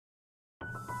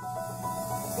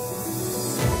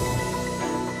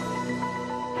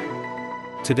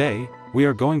Today, we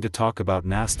are going to talk about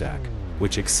Nasdaq,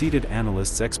 which exceeded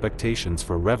analysts' expectations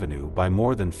for revenue by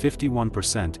more than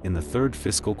 51% in the third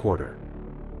fiscal quarter.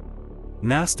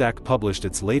 Nasdaq published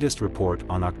its latest report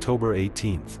on October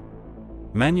 18.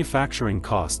 Manufacturing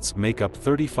costs make up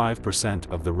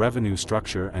 35% of the revenue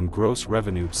structure and gross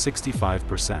revenue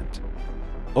 65%.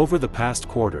 Over the past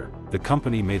quarter, the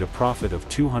company made a profit of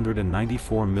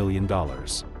 $294 million.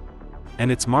 And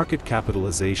its market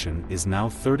capitalization is now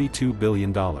 $32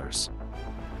 billion.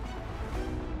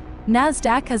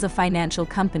 Nasdaq is a financial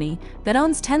company that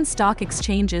owns 10 stock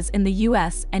exchanges in the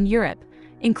US and Europe,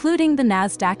 including the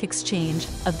Nasdaq exchange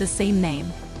of the same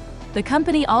name. The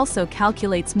company also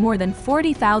calculates more than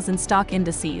 40,000 stock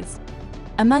indices.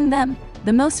 Among them,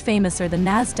 the most famous are the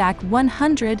Nasdaq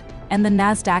 100 and the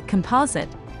Nasdaq Composite.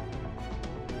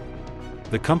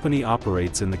 The company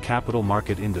operates in the capital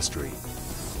market industry.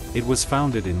 It was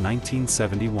founded in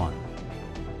 1971.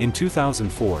 In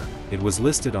 2004, it was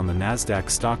listed on the Nasdaq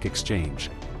Stock Exchange,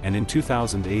 and in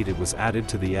 2008 it was added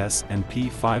to the S&P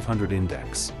 500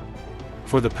 index.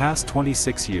 For the past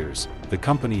 26 years, the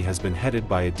company has been headed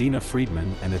by Adena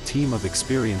Friedman and a team of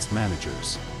experienced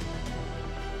managers.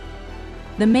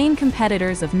 The main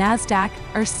competitors of Nasdaq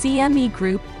are CME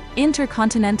Group,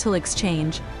 Intercontinental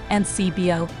Exchange, and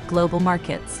CBO, Global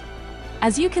Markets.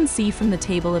 As you can see from the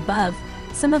table above,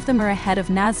 some of them are ahead of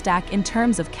Nasdaq in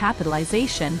terms of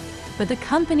capitalization, but the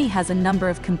company has a number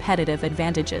of competitive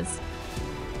advantages.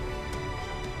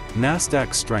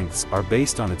 Nasdaq's strengths are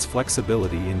based on its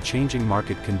flexibility in changing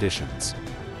market conditions.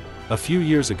 A few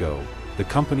years ago, the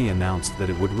company announced that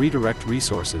it would redirect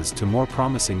resources to more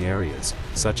promising areas,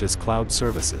 such as cloud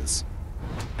services.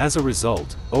 As a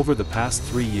result, over the past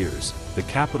 3 years, the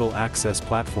Capital Access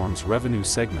Platform's revenue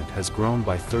segment has grown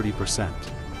by 30%.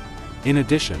 In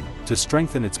addition, to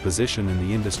strengthen its position in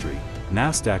the industry,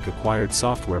 Nasdaq acquired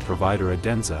software provider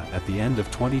Adena at the end of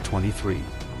 2023.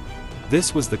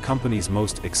 This was the company's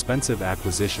most expensive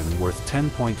acquisition, worth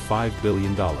 $10.5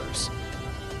 billion.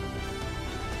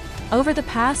 Over the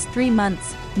past 3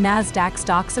 months, Nasdaq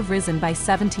stocks have risen by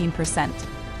 17%.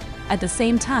 At the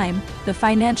same time, the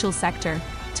financial sector,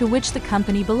 to which the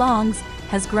company belongs,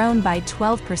 has grown by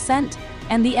 12%,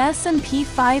 and the S&P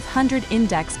 500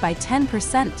 index by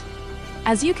 10%.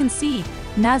 As you can see,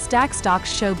 Nasdaq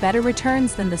stocks show better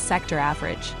returns than the sector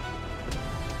average.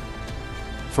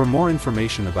 For more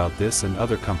information about this and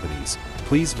other companies,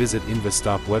 please visit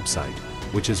Investop website,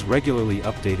 which is regularly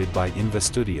updated by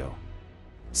InvestStudio.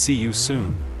 See you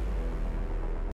soon.